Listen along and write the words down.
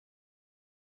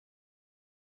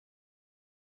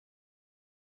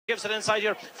Gives it inside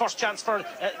here. First chance for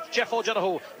Jeff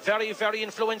O'Donoghue. Very, very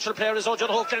influential player is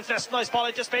O'Donoghue. Glenflesk, nice ball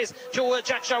into space to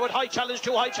Jack Sherwood. High challenge,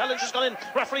 two high challenges gone in.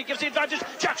 Referee gives the advantage.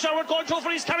 Jack Sherwood going through for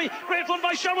his Kerry. Great run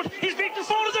by Sherwood. He's beaten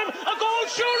four of them. A goal,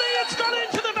 surely it's gone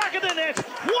into the back of the net.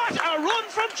 What a run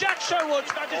from Jack Sherwood.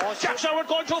 Jack Sherwood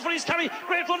going through for his Kerry.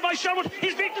 Great run by Sherwood.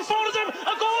 He's beaten four of them.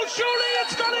 A goal, surely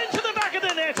it's gone into the back of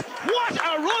the net. What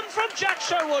a run from Jack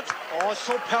Sherwood. Oh,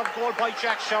 superb goal by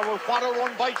Jack Sherwood. What a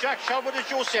run by Jack Sherwood,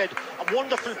 as you said. A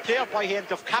wonderful player by him,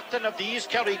 the captain of the East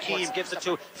Kerry team. Gives it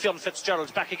to Fionn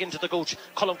Fitzgerald, back again to the Gooch.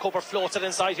 Colin Cooper floats it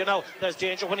inside here now. There's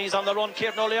danger when he's on the run.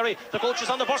 Kieran O'Leary, the Gooch is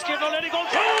on the bus. Kieran O'Leary going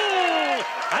through!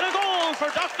 And a goal for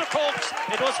Dr. Crokes.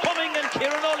 It was coming, and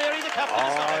Kieran O'Leary, the captain,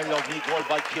 is now. Lovely goal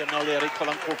by Kieran O'Leary.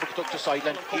 Colin Cooper took the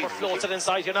sideline. Cooper floats it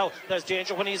inside here now. There's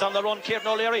danger when he's on the run. Kieran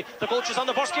O'Leary, the Gooch is on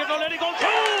the bus. Kieran O'Leary going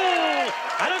through!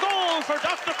 And a goal for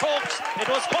Dr. Crokes. It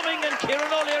was coming, and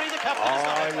Kieran O'Leary, the captain,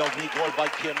 is now. Lovely goal by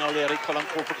Kieran O'Leary. Colin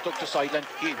Cooper took the sideline.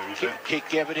 Kick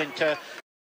gave it into